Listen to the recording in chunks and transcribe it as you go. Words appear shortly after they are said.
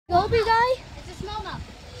Kobe guy? It's a smallmouth.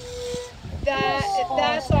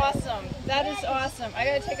 That's awesome. That is awesome. I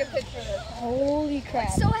gotta take a picture of this. Holy crap.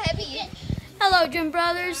 It's so heavy. Hello, Gym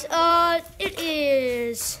Brothers. It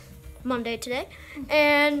is Monday today,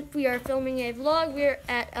 and we are filming a vlog. We're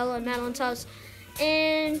at Ella and Madeline's house,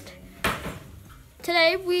 and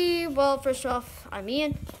today first off, I'm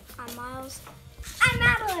Ian. I'm Miles. I'm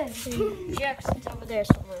Madeline. Jackson's over there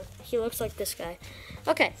somewhere. He looks like this guy.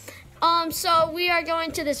 Okay, so we are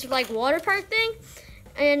going to this like water park thing,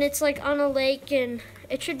 and it's like on a lake, and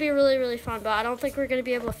it should be really, really fun, but I don't think we're going to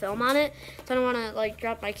be able to film on it, so I don't want to like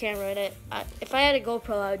drop my camera in it. If I had a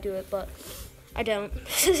GoPro, I would do it, but I don't.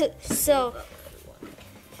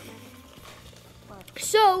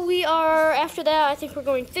 So we are, after that, I think we're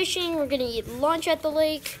going fishing. We're going to eat lunch at the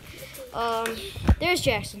lake. There's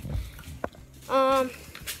Jackson.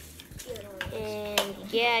 And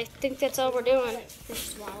yeah, I think that's all we're doing.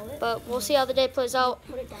 But we'll see how the day plays out.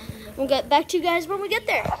 We'll get back to you guys when we get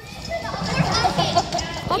there.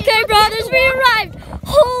 Okay, brothers, we arrived.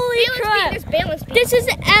 Holy crap. This is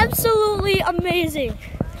absolutely amazing.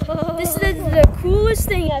 This is the coolest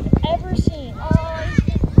thing I've ever seen.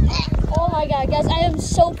 Oh my god, guys, I am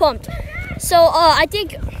so pumped. So I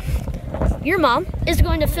think your mom is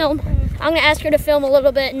going to film. I'm going to ask her to film a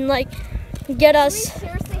little bit and like get us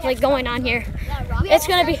like going on here. It's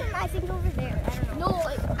going to be... I think over there. I don't know.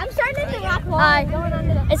 No, I'm starting at the rock wall.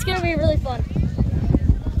 It's going to be really fun.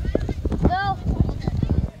 No.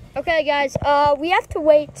 Okay, guys, we have to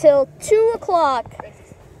wait till 2 o'clock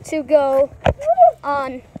to go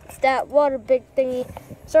on that water big thingy.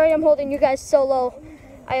 Sorry I'm holding you guys so low.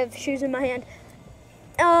 I have shoes in my hand.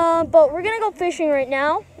 But we're going to go fishing right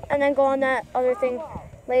now and then go on that other thing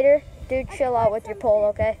later. Dude, chill out with your pole,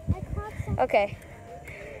 okay? Okay.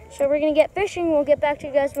 So we're going to get fishing. We'll get back to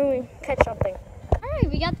you guys when we catch something. All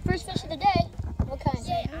right, we got the first fish of the day. What kind?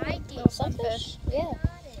 Yeah, I did. Sunfish? Yeah.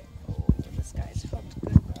 This guy's hooked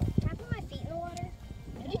good, bro. Can I put my feet in the water?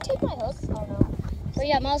 Did you take my hook? Oh, no. So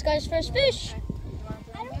yeah, Miles got his first fish.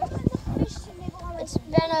 I don't know if I fish to nibble on my It's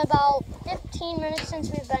been about 15 minutes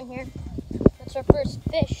since we've been here. That's our first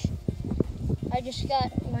fish. I just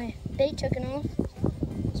got my bait taken off.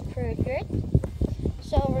 It's pretty good.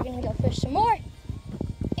 So we're gonna go fish some more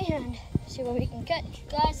and see what we can catch.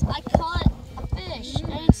 Guys, I caught a fish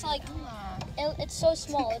and it's like, it's so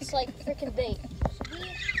small. It's like freaking bait.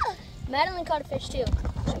 Madeline caught a fish too.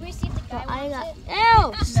 Should we see if the guy wants it?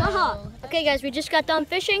 Ew, stop. Okay guys, we just got done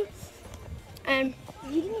fishing and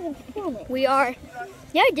You didn't even film it. we are,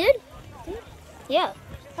 yeah, I did. Yeah.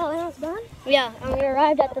 Oh, and it's done? Yeah, and we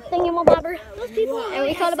arrived at the thingamabobber, and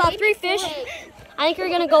we caught about 3 fish. I think we're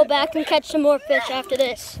gonna go back and catch some more fish after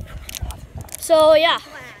this. So yeah,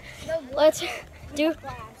 let's do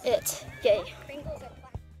it. Yay.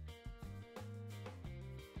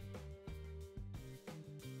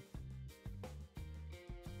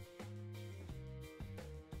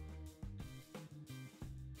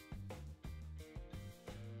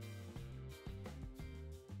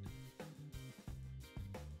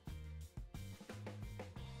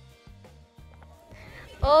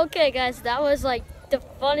 Okay guys, that was like the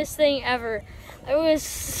funnest thing ever. It was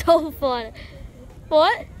so fun.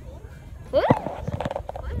 What? What?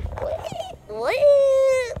 What?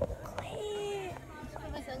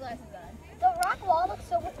 The rock wall looks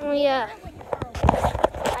so much. Oh yeah.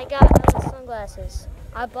 I got those sunglasses.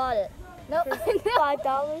 I bought it. No. For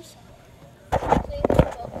 $5.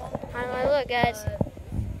 How do I look, guys?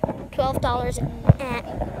 $12 at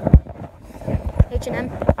H&M.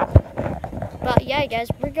 But yeah, guys,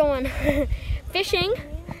 we're going fishing.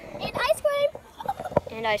 And ice cream.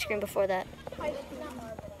 And ice cream before that.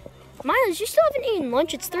 Miles, you still haven't eaten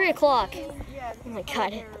lunch. It's 3 o'clock. Oh my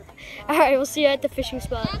god. All right, we'll see you at the fishing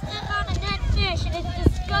spot. That's not a dead fish, and it's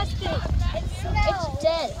disgusting. It's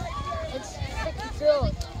dead. It's freaking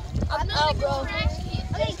filled. I'm out, bro.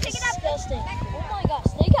 Okay, pick it up. Disgusting. Oh my gosh,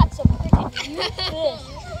 they got some freaking huge fish.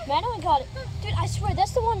 Madeline caught it. Dude, I swear,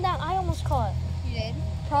 that's the one that I almost caught. You did?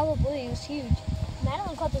 Probably, it was huge.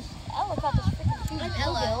 Madeline caught this, Ella caught this freaking huge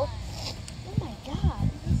bluegill. Oh my god.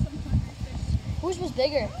 Whose was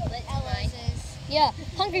bigger? Ella's. Yeah,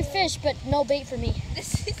 hungry fish, but no bait for me.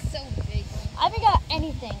 This is so big. I haven't got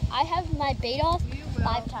anything. I have my bait off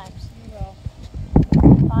 5 times. You will.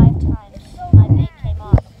 5 times my bait came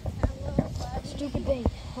off. Stupid bait.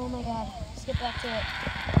 Oh my god. Let's get back to it.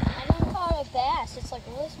 I didn't caught a bass. It's like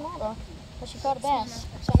really small though. But she caught a bass.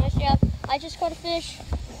 So nice job. I just caught a fish,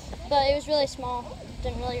 but it was really small.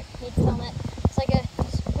 Didn't really need to film it. It's like a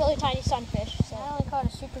really tiny sunfish. So I only caught a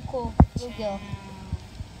super cool bluegill.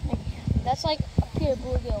 That's like a Peter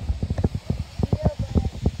bluegill.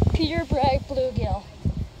 Peter Bragg bluegill.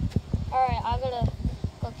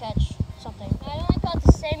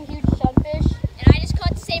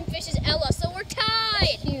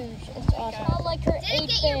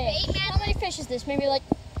 this. Maybe like,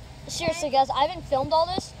 seriously guys, I haven't filmed all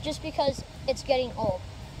this just because it's getting old.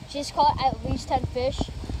 She's caught at least 10 fish,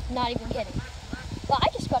 not even kidding. Well, I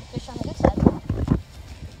just caught a fish on the good side.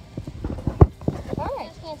 Alright,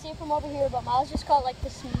 you can't see it from over here, but Miles just caught like the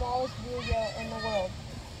smallest bluegill in the world.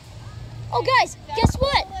 Oh guys, guess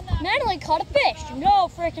what? Natalie caught a fish. No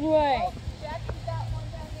freaking way. Jackie's got one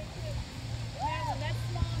down there too. Madeline, that's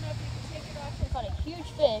small enough you can take it off. Caught a huge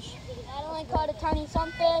fish. Natalie caught a tiny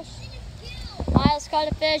sunfish. Miles caught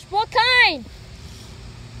a fish. What kind?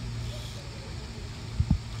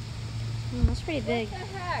 That's pretty big. What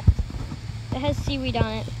the heck? It has seaweed on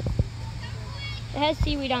it. It has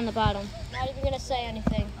seaweed on the bottom. Not even gonna say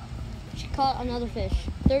anything. She caught another fish.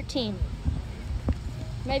 13.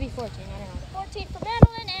 Maybe 14, I don't know. 14 for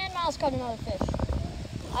Madeline, and Miles caught another fish.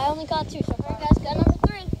 I only caught 2 so far. Guys, got number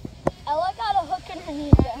 3. Ella got a hook in her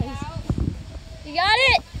knee, guys. You got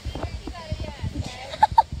it? Jackie got it yet.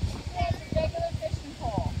 It's a regular fishing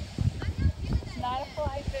pole. It's not a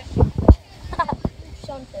fly fishing pole.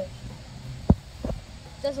 Sunfish.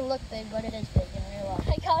 Doesn't look big, but it is big in real life.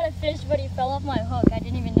 I caught a fish, but he fell off my hook. I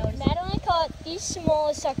didn't even notice. Madeline caught the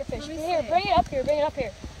smallest sucker fish. Here, bring it up here. Bring it up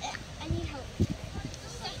here. I need help.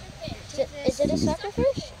 Is it a sucker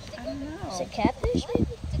fish? I don't know. Is it catfish,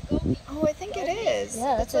 maybe? Oh, I think it is.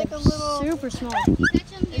 Yeah, that's like a little. super small.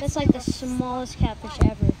 That's like the smallest catfish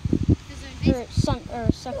ever. Or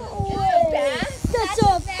sucker fish. Bass? That's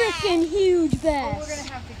a freaking huge Oh, we're bass.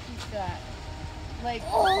 gonna have to keep that. Like,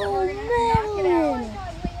 Oh, we're gonna knock it out. Madeline.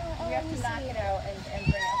 We have to knock it out and bring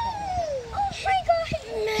it home. Oh my god!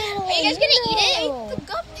 Madeline, Are you guys gonna eat it? no. The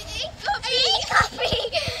guppy!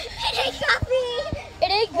 It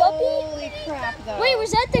ate guppy? Holy crap, though. Wait,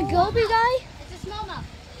 was that the goby guy? It's a smallmouth.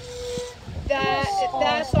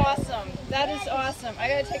 That's awesome. That is awesome. I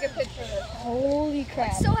gotta take a picture of this. Holy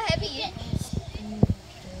crap. So heavy.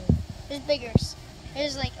 There's bigger.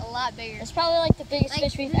 There's like a lot bigger. It's probably like the biggest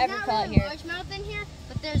fish we've ever caught here. Largemouth in here,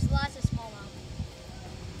 but there's lots of smallmouth.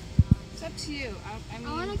 It's up to you. I mean,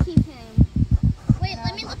 I want to keep him. Wait,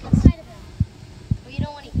 let me look inside of him. Oh, you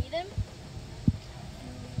don't want to eat him?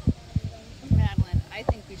 Madeline, I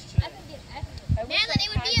think we should. I can get it. I wish Madeline, I it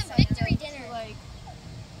would be had a victory something dinner. to, like,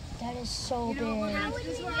 That is so you know, big. How would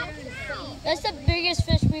we get That's the biggest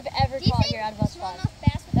fish we've ever Do you caught think here out of us 5. smallmouth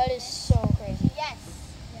bass would That is so crazy. Yes.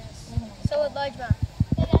 Oh So would largemouth.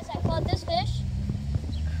 Hey guys, I caught this fish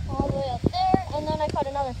all the way up there, and then I caught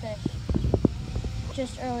another fish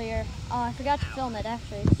just earlier. I forgot to film it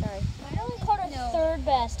actually, sorry. I only caught our No. 3rd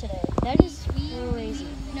bass today. That is crazy.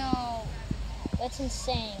 No. That's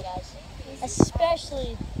insane, guys.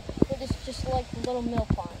 Especially for this just like little mill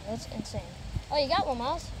pond. That's insane. Oh, you got one,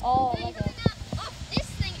 Miles? Oh, He's like not off this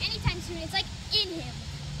thing anytime soon. It's like in him.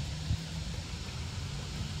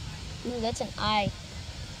 ooh, that's an eye.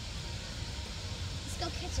 Let's go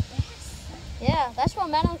catch a bass. Yeah, that's what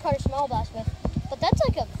Madeline caught her small bass with. But that's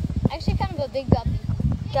like actually kind of a big guppy.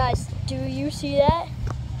 Guys, do you see that?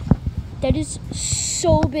 That is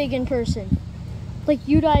so big in person. Like,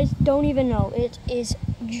 you guys don't even know. It is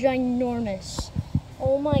ginormous.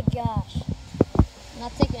 Oh my gosh. I'm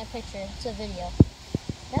not taking a picture, it's a video.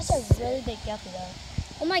 That's a really big guppy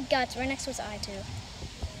though. Oh my god, it's right next to his eye too.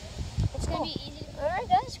 It's gonna be easy. Alright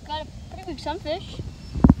guys, got a pretty big sunfish.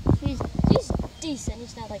 He's decent.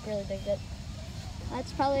 He's not like really big, but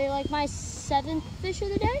that's probably like my 7th fish of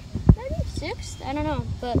the day. Maybe 6th. I don't know.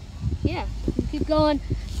 But yeah, we'll keep going.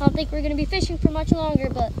 I don't think we're gonna be fishing for much longer,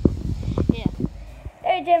 but yeah.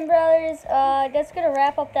 Hey Jim Brothers, that's gonna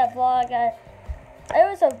wrap up that vlog. It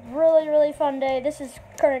was a really fun day. This is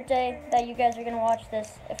current day that you guys are gonna watch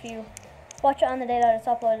this if you watch it on the day that it's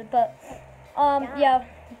uploaded. But yeah,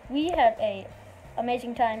 we had a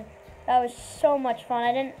amazing time. That was so much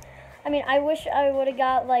fun. I wish I would have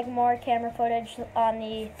got like more camera footage on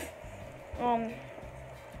the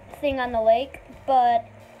thing on the lake, but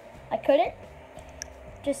I couldn't.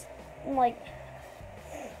 Just like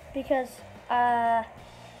because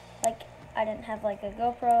like I didn't have like a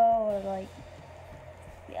GoPro or like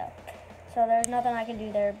yeah. So there's nothing I can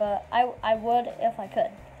do there, but I would if I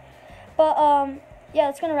could. But yeah,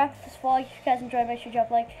 that's gonna wrap up this vlog. If you guys enjoyed, make sure you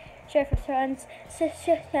drop a like, share with friends,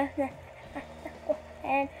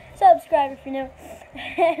 and subscribe if you're new.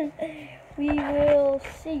 And we will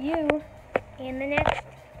see you in the next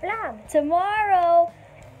vlog tomorrow.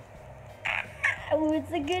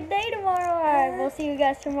 It's a good day tomorrow. Alright, we'll see you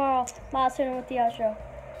guys tomorrow. Miles Turner with the outro.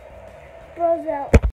 Bros out.